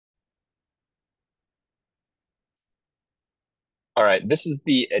All right, this is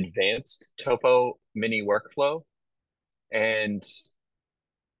the advanced Topo mini workflow, and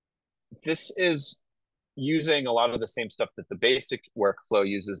this is using a lot of the same stuff that the basic workflow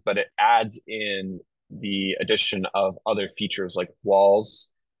uses, but it adds in the addition of other features like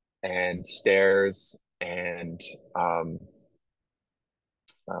walls and stairs and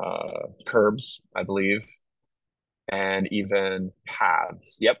curbs, I believe, and even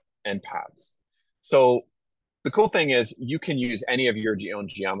paths. Yep, and paths. So the cool thing is you can use any of your own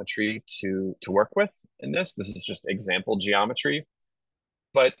geometry to work with in this. This is just example geometry,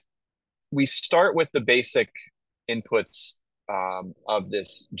 but we start with the basic inputs of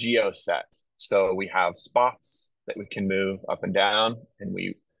this geo set. So we have spots that we can move up and down, and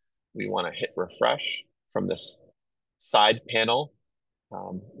we want to hit refresh from this side panel,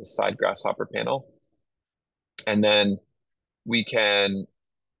 the side grasshopper panel, and then we can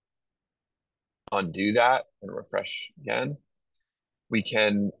undo that and refresh again. We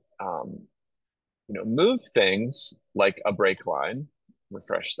can move things like a break line,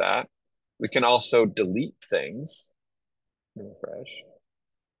 refresh that. We can also delete things, refresh,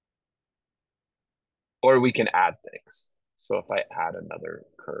 or we can add things. So if I add another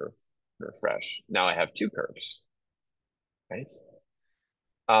curve, refresh, now I have two curves, right?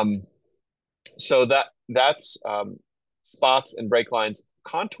 Um, so that's spots and break lines.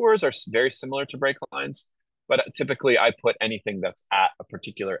 Contours are very similar to break lines, but typically I put anything that's at a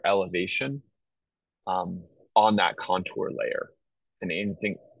particular elevation um, on that contour layer, and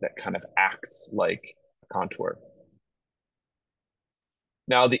anything that kind of acts like a contour.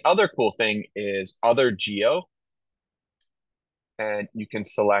 Now, the other cool thing is other geo, and you can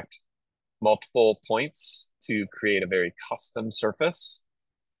select multiple points to create a very custom surface.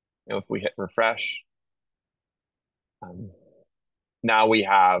 If we hit refresh, um, now we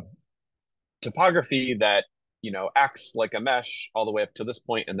have topography that acts like a mesh all the way up to this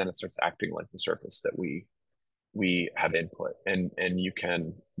point, and then it starts acting like the surface that we have input, and you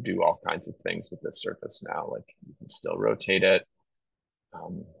can do all kinds of things with this surface now. Like you can still rotate it,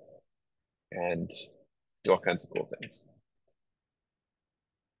 um, and do all kinds of cool things.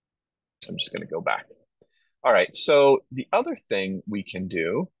 I'm just going to go back. All right, so the other thing we can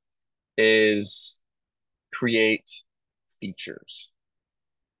do is create features.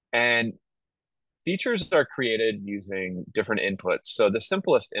 And features are created using different inputs. So the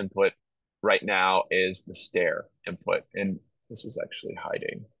simplest input right now is the stair input. And this is actually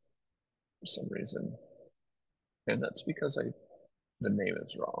hiding for some reason. And that's because the name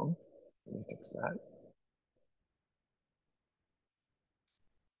is wrong. Let me fix that.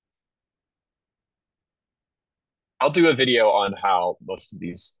 I'll do a video on how most of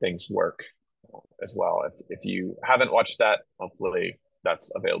these things work as well. If you haven't watched that, hopefully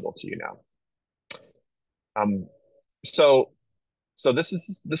that's available to you now. Um, so so this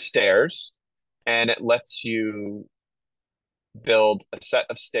is the stairs, and it lets you build a set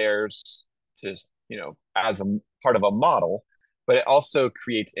of stairs to, as a part of a model, but it also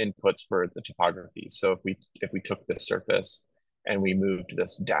creates inputs for the topography. So if we took this surface and we moved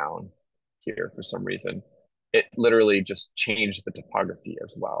this down here for some reason, it literally just changed the topography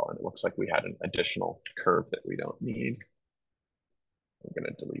as well. And it looks like we had an additional curve that we don't need. I'm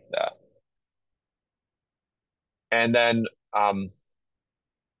going to delete that. And then,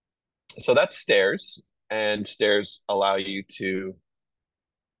 so that's stairs, and stairs allow you to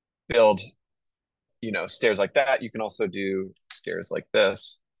build, stairs like that. You can also do stairs like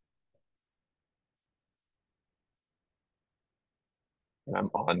this. And I'm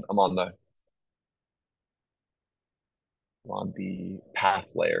on the path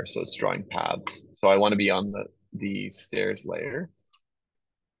layer, so it's drawing paths. So I want to be on the stairs layer.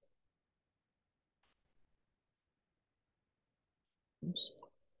 Oops.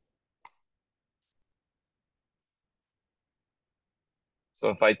 So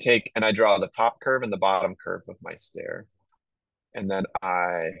if I take and I draw the top curve and the bottom curve of my stair, and then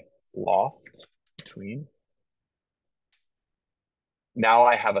I loft between, now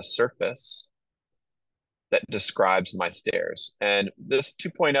I have a surface that describes my stairs. And this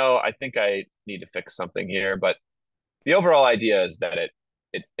 2.0, I think I need to fix something here, but the overall idea is that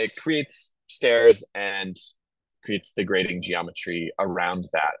it creates stairs and creates the grading geometry around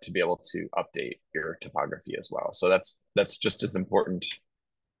that to be able to update your topography as well. So that's just as important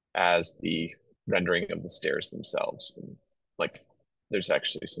as the rendering of the stairs themselves. And like there's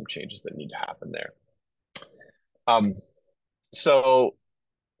actually some changes that need to happen there. Um, so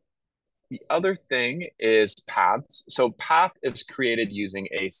the other thing is paths. So path is created using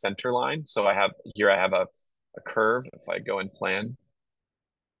a center line. So I have a curve. If I go in plan,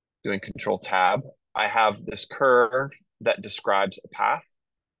 doing Control Tab, I have this curve that describes a path.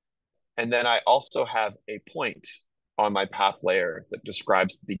 And then I also have a point on my path layer that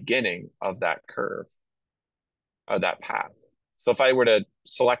describes the beginning of that curve, of that path. So if I were to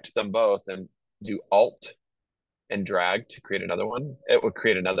select them both and do Alt and drag to create another one, it would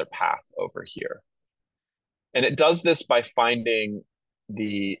create another path over here. And it does this by finding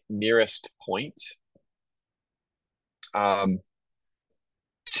the nearest point um,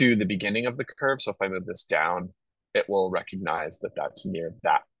 to the beginning of the curve. So if I move this down, it will recognize that that's near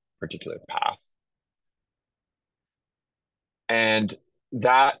that particular path. And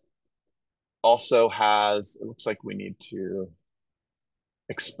that also has, it looks like we need to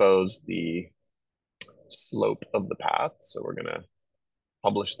expose the slope of the path. So we're going to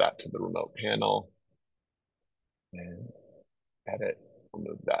publish that to the remote panel and edit. We'll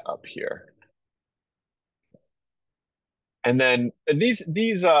move that up here. And then these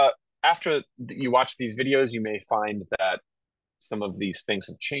after you watch these videos, you may find that some of these things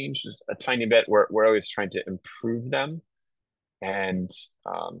have changed just a tiny bit. We're always trying to improve them, and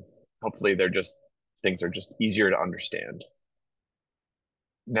hopefully things are just easier to understand.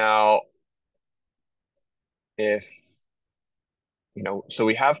 Now, if so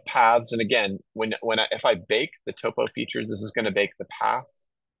we have paths, and again, if I bake the topo features, this is going to bake the path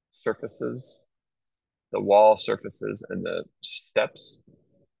surfaces, the wall surfaces, and the steps.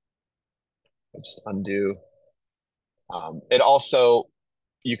 I'll just undo.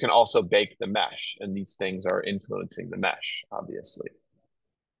 You can also bake the mesh, and these things are influencing the mesh, obviously.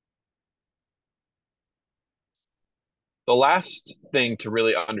 The last thing to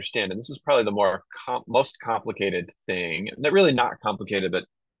really understand, and this is probably the most complicated thing, not really not complicated,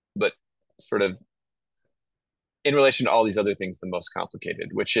 but sort of in relation to all these other things, the most complicated,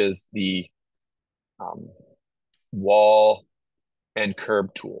 which is the um, wall and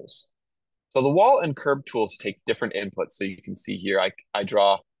curb tools. So the wall and curb tools take different inputs. So you can see here, I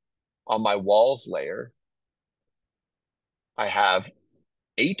draw on my walls layer, I have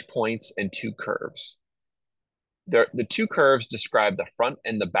 8 points and 2 curves. The 2 curves describe the front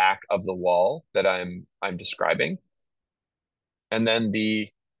and the back of the wall that I'm describing. And then the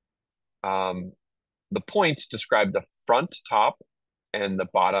points describe the front, top, and the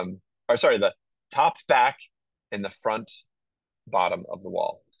bottom, or sorry, the top, back, and the front, bottom of the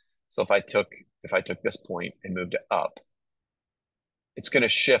wall. So if I took this point and moved it up, it's going to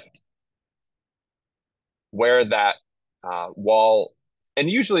shift where that wall, and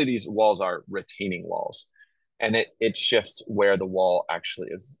usually these walls are retaining walls, and it shifts where the wall actually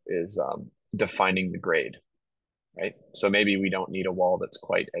is defining the grade, right? So maybe we don't need a wall that's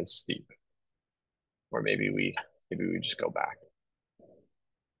quite as steep, or maybe we just go back.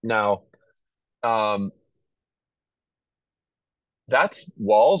 Now, that's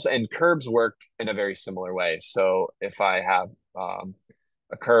walls, and curbs work in a very similar way. So if I have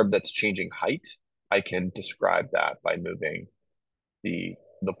a curb that's changing height, I can describe that by moving the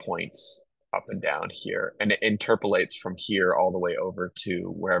points up and down here, and it interpolates from here all the way over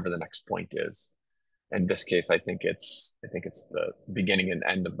to wherever the next point is. In this case, I think it's the beginning and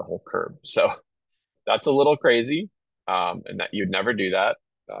end of the whole curb. So that's a little crazy, and that you'd never do that.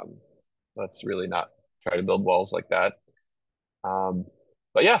 Let's really not try to build walls like that.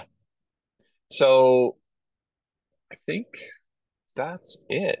 But yeah, so I think that's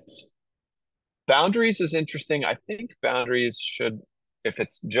it. Boundaries is interesting. I think boundaries should, if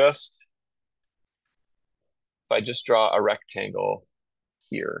I just draw a rectangle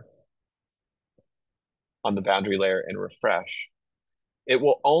here on the boundary layer and refresh, it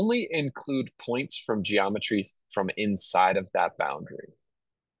will only include points from geometries from inside of that boundary.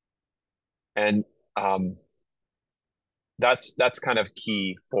 And that's kind of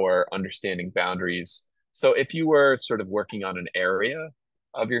key for understanding boundaries. So if you were sort of working on an area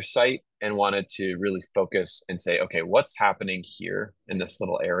of your site and wanted to really focus and say, okay, what's happening here in this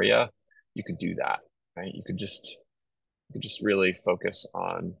little area, you could do that, right? You could just really focus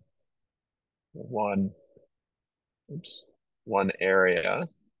on one area,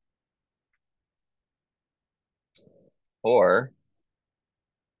 or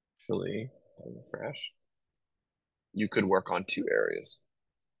actually, refresh, you could work on 2 areas.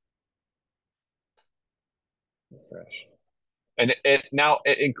 Refresh. And it now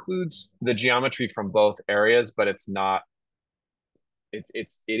it includes the geometry from both areas, but it's not, it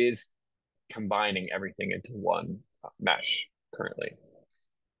is combining everything into one mesh currently.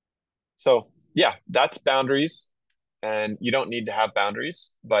 So yeah, that's boundaries, and you don't need to have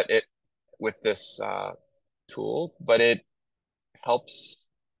boundaries, but with this tool, but it helps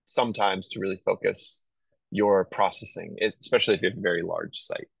sometimes to really focus your processing, especially if you have a very large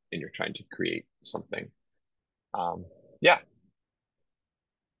site. and you're trying to create something. Um, yeah,